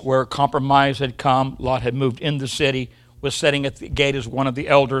place where compromise had come. Lot had moved in the city, was sitting at the gate as one of the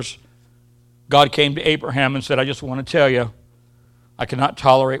elders. God came to Abraham and said, I just want to tell you, I cannot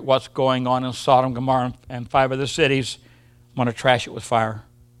tolerate what's going on in Sodom, Gomorrah, and 5 other cities. I'm going to trash it with fire.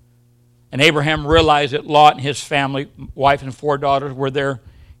 And Abraham realized that Lot and his family, wife and 4 daughters, were there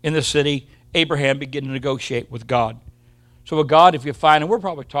in the city. Abraham began to negotiate with God. So with God, if you find, and we're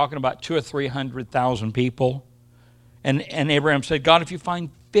probably talking about 200,000 or 300,000 people, and Abraham said, God, if you find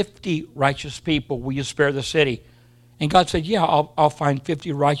 50 righteous people, will you spare the city? And God said, yeah, I'll find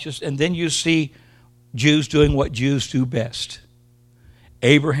 50 righteous. And then you see Jews doing what Jews do best.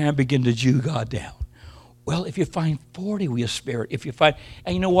 Abraham began to Jew God down. Well, if you find 40, will you spare it? If you find,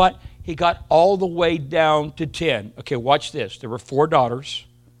 and you know what? He got all the way down to 10. Okay, watch this. There were 4 daughters.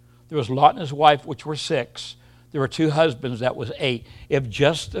 There was Lot and his wife, which were 6. There were 2 husbands, that was 8. If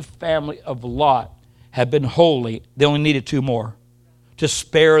just the family of Lot had been holy, they only needed 2 more to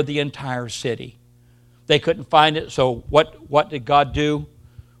spare the entire city. They couldn't find it, so what did God do?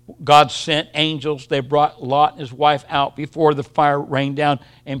 God sent angels. They brought Lot and his wife out before the fire rained down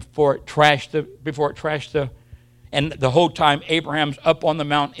and before it trashed and the whole time Abraham's up on the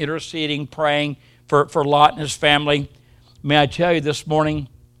mountain interceding, praying for Lot and his family. May I tell you this morning,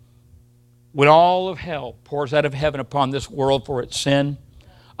 when all of hell pours out of heaven upon this world for its sin,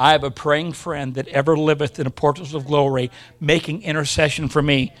 I have a praying friend that ever liveth in the portals of glory, making intercession for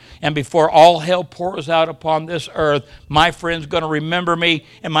me. And before all hell pours out upon this earth, my friend's going to remember me,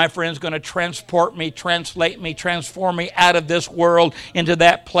 and my friend's going to transport me, translate me, transform me out of this world into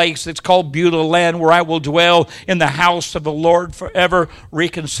that place that's called Beulah land, where I will dwell in the house of the Lord forever.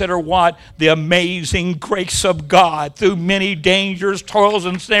 Reconsider what? The amazing grace of God. Through many dangers, toils,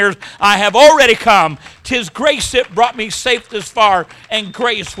 and snares, I have already come. 'Tis grace that brought me safe this far, and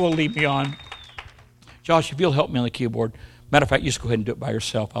grace will lead me on. Josh, if you'll help me on the keyboard. Matter of fact, you just go ahead and do it by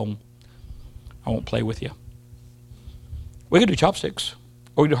yourself. I won't play with you. We could do chopsticks,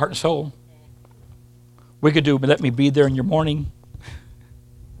 or we could do heart and soul. We could do Let Me Be There in Your Morning.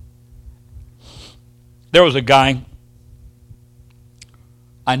 There was a guy,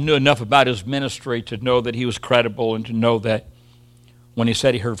 I knew enough about his ministry to know that he was credible and to know that when he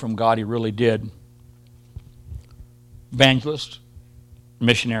said he heard from God, he really did. Evangelist,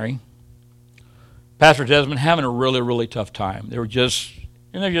 missionary. Pastor Desmond having a really, really tough time. They're just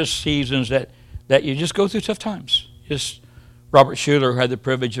seasons that you just go through tough times. Robert Schuller, who had the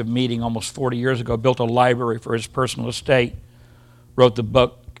privilege of meeting almost 40 years ago, built a library for his personal estate, wrote the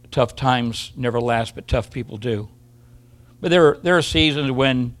book, Tough Times Never Last, but Tough People Do. But there are seasons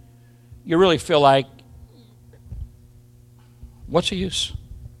when you really feel like, what's the use?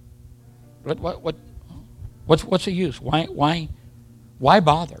 What's the use? Why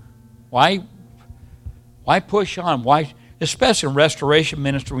bother? Why push on? Why, especially in restoration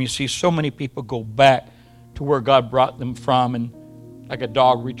ministry, when you see so many people go back to where God brought them from, and like a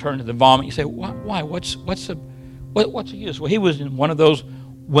dog return to the vomit, you say, why? What's the use? Well, he was in one of those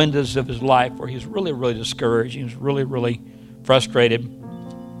windows of his life where he's really, really discouraged. He was really, really frustrated.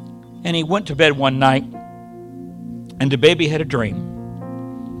 And he went to bed one night, and the baby had a dream.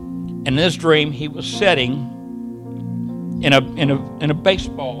 And in this dream, he was sitting in a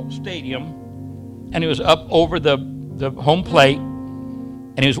baseball stadium, and he was up over the home plate,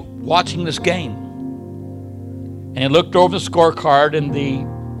 and he was watching this game. And he looked over the scorecard, and the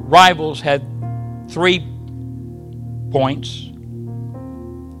rivals had 3 points,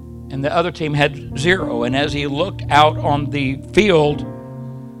 and the other team had 0. And as he looked out on the field,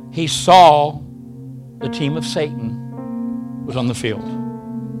 he saw the team of Satan was on the field.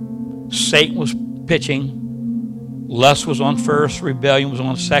 Satan was pitching. Lust was on first. Rebellion was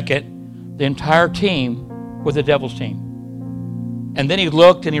on second. The entire team was the devil's team. And then he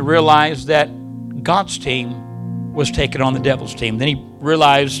looked and he realized that God's team was taking on the devil's team. Then he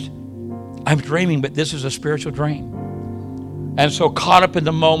realized, I'm dreaming, but this is a spiritual dream. And so caught up in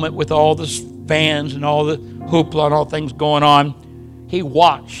the moment with all the fans and all the hoopla and all things going on, he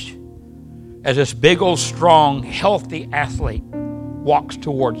watched as this big old strong, healthy athlete walks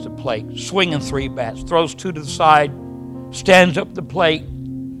towards the plate, swinging 3 bats, throws 2 to the side, stands up the plate.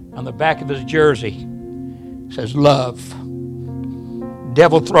 On the back of his jersey says, love.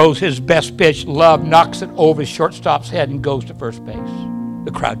 Devil throws his best pitch. Love knocks it over his shortstop's head and goes to first base.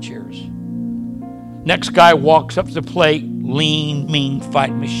 The crowd cheers. Next guy walks up to the plate, lean, mean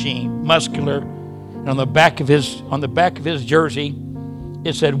fight machine, muscular. And on the back of his jersey,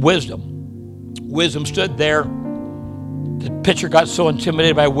 it said wisdom. Wisdom stood there. The pitcher got so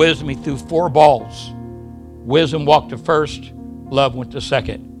intimidated by Wisdom, he threw 4 balls. Wisdom walked to first. Love went to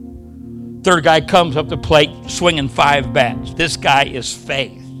second. Third guy comes up the plate swinging 5 bats. This guy is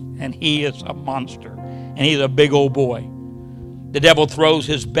Faith, and he is a monster, and he's a big old boy. The devil throws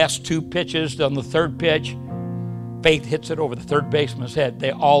his best 2 pitches on the third pitch. Faith hits it over the third baseman's head.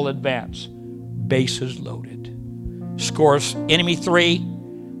 They all advance. Bases loaded. Scores enemy 3,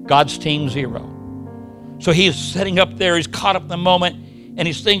 God's team 0. So he's sitting up there. He's caught up in the moment, and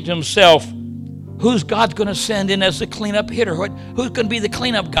he's thinking to himself, who's God's going to send in as the cleanup hitter? Who's going to be the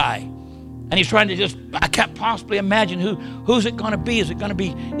cleanup guy? And he's trying to I can't possibly imagine who's it going to be? Is it going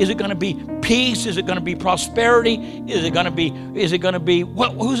to be peace? Is it going to be prosperity? Is it going to be who's it going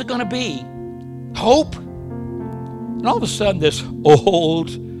to be? Hope? And all of a sudden, this old,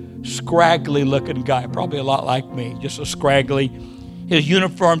 scraggly looking guy, probably a lot like me, just a scraggly, his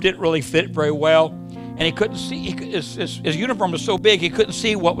uniform didn't really fit very well, and he couldn't see, his uniform was so big he couldn't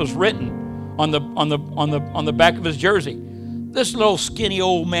see what was written on the back of his jersey. This little skinny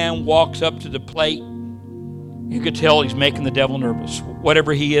old man walks up to the plate. You could tell he's making the devil nervous.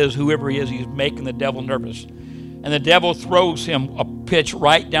 Whatever he is, whoever he is, he's making the devil nervous. And the devil throws him a pitch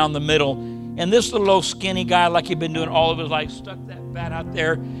right down the middle. And this little old skinny guy, like he'd been doing all of his life, stuck that bat out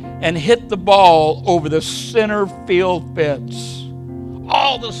there and hit the ball over the center field fence.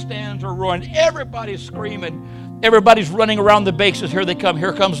 All the stands are roaring. Everybody's screaming. Everybody's running around the bases. Here they come.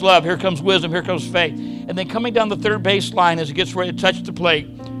 Here comes love. Here comes wisdom. Here comes faith. And then coming down the third base line as he gets ready to touch the plate,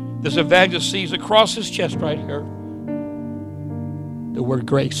 this evangelist sees across his chest right here the word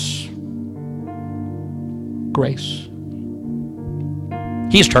grace. Grace.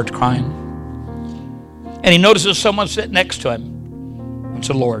 He starts crying. And he notices someone sitting next to him. It's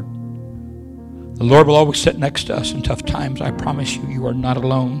the Lord. The Lord will always sit next to us in tough times. I promise you, you are not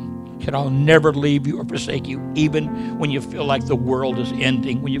alone. And I'll never leave you or forsake you, even when you feel like the world is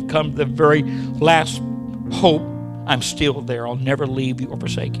ending. When you've come to the very last hope, I'm still there. I'll never leave you or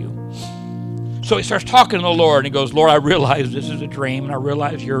forsake you. So he starts talking to the Lord, and he goes, Lord, I realize this is a dream, and I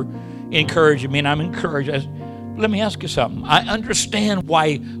realize you're encouraging me, and I'm encouraged. Let me ask you something. I understand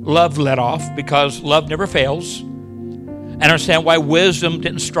why love let off, because love never fails. I understand why wisdom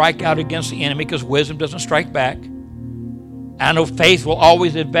didn't strike out against the enemy, because wisdom doesn't strike back. I know faith will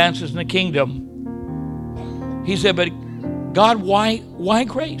always advance in the kingdom. He said, but God, why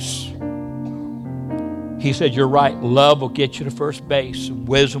grace? He said, you're right. Love will get you to first base. And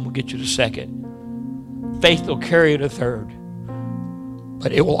wisdom will get you to second. Faith will carry you to third.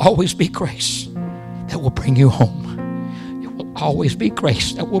 But it will always be grace that will bring you home. It will always be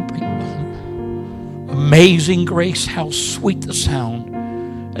grace that will bring you home. Amazing grace, how sweet the sound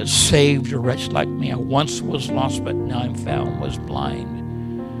that saved a wretch like me. I once was lost, but now I'm found, was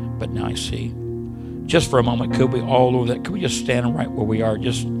blind, but now I see. Just for a moment, could we all over that? Could we just stand right where we are?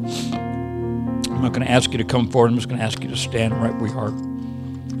 I'm not going to ask you to come forward. I'm just going to ask you to stand right where we are.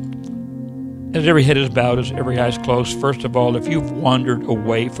 As every head is bowed, as every eye is closed, first of all, if you've wandered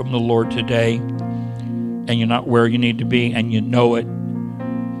away from the Lord today and you're not where you need to be and you know it,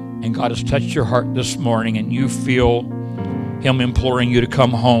 and God has touched your heart this morning and you feel Him imploring you to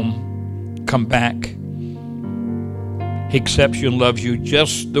come home, come back. He accepts you and loves you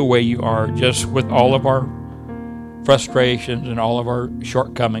just the way you are, just with all of our frustrations and all of our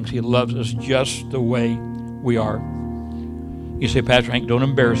shortcomings. He loves us just the way we are. You say, Pastor Hank, don't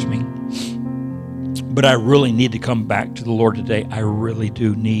embarrass me, but I really need to come back to the Lord today. I really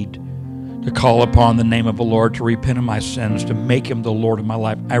do need to call upon the name of the Lord, to repent of my sins, to make Him the Lord of my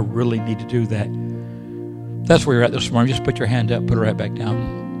life. I really need to do that. If that's where you're at this morning, just put your hand up, put it right back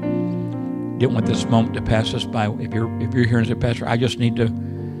down. Didn't want this moment to pass us by. If you're here and say, Pastor, I need to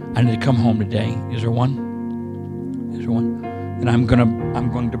come home today. Is there one? Is there one? And I'm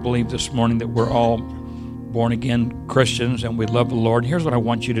going to believe this morning that we're all born again Christians and we love the Lord. And here's what I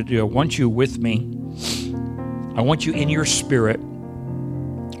want you to do. I want you with me. I want you in your spirit.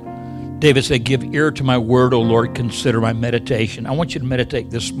 David said, give ear to my word, O Lord, consider my meditation. I want you to meditate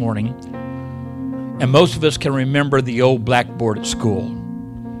this morning. And most of us can remember the old blackboard at school.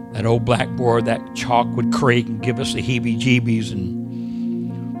 That old blackboard, that chalk would creak and give us the heebie-jeebies.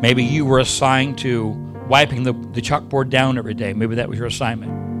 And maybe you were assigned to wiping the chalkboard down every day. Maybe that was your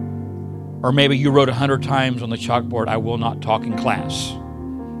assignment. Or maybe you wrote 100 times on the chalkboard, I will not talk in class.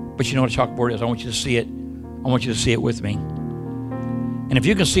 But you know what a chalkboard is. I want you to see it. I want you to see it with me. And if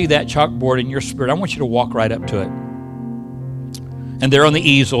you can see that chalkboard in your spirit, I want you to walk right up to it. And there on the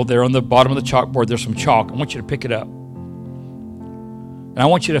easel, there on the bottom of the chalkboard, there's some chalk. I want you to pick it up. And I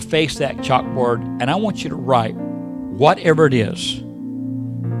want you to face that chalkboard, and I want you to write whatever it is.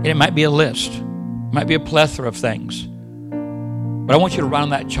 And it might be a list. It might be a plethora of things. But I want you to write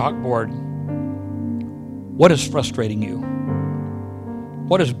on that chalkboard, what is frustrating you?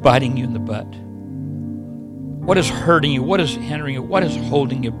 What is biting you in the butt? What is hurting you? What is hindering you? What is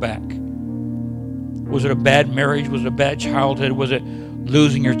holding you back? Was it a bad marriage? Was it a bad childhood? Was it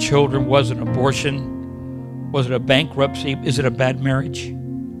losing your children? Was it an abortion? Was it a bankruptcy? Is it a bad marriage?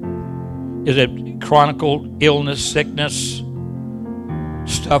 Is it chronic illness, sickness?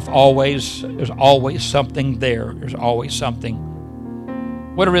 Stuff always, there's always something there. There's always something.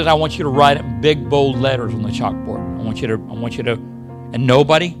 Whatever it is, I want you to write it in big, bold letters on the chalkboard. I want you to, and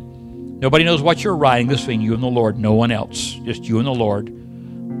nobody knows what you're writing. This between you and the Lord, no one else. Just you and the Lord.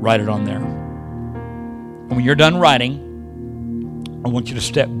 Write it on there. And when you're done writing, I want you to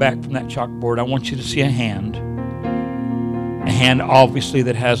step back from that chalkboard. I want you to see a hand obviously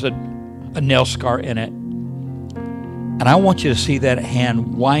that has a nail scar in it. And I want you to see that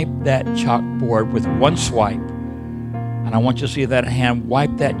hand wipe that chalkboard with one swipe. And I want you to see that hand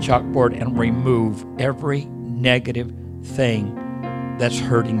wipe that chalkboard and remove every negative thing that's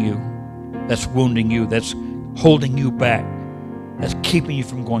hurting you, that's wounding you, that's holding you back, that's keeping you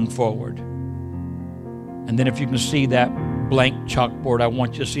from going forward. And then if you can see that blank chalkboard, I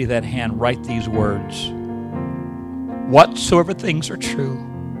want you to see that hand write these words. Whatsoever things are true,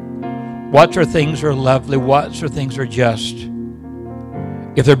 whatsoever things are lovely, whatsoever things are just,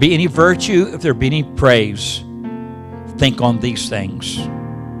 if there be any virtue, if there be any praise, think on these things,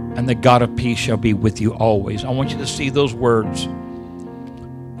 and the God of peace shall be with you always. I want you to see those words,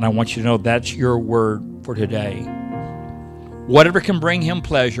 and I want you to know that's your word for today. Whatever can bring him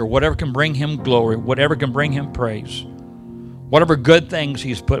pleasure, whatever can bring him glory, whatever can bring him praise, whatever good things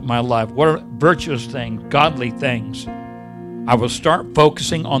he's put in my life, whatever virtuous things, godly things, I will start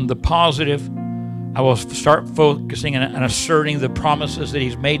focusing on the positive. I will start focusing and asserting the promises that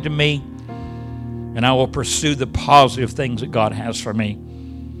he's made to me, and I will pursue the positive things that God has for me.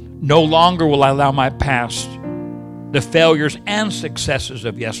 No longer will I allow my past, the failures and successes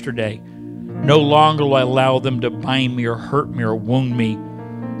of yesterday, no longer will I allow them to bind me or hurt me or wound me,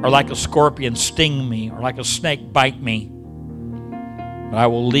 or like a scorpion sting me, or like a snake bite me. But I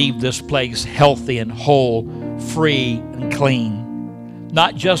will leave this place healthy and whole, free and clean.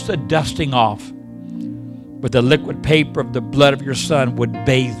 Not just a dusting off, but the liquid paper of the blood of your Son would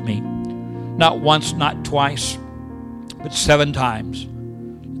bathe me. Not once, not twice, but 7 times.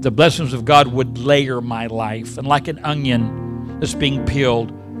 The blessings of God would layer my life. And like an onion that's being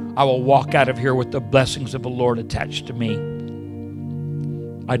peeled, I will walk out of here with the blessings of the Lord attached to me.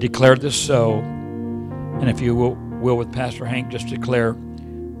 I declare this so. And if you will with Pastor Hank, just declare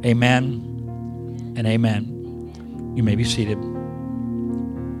amen and amen. You may be seated.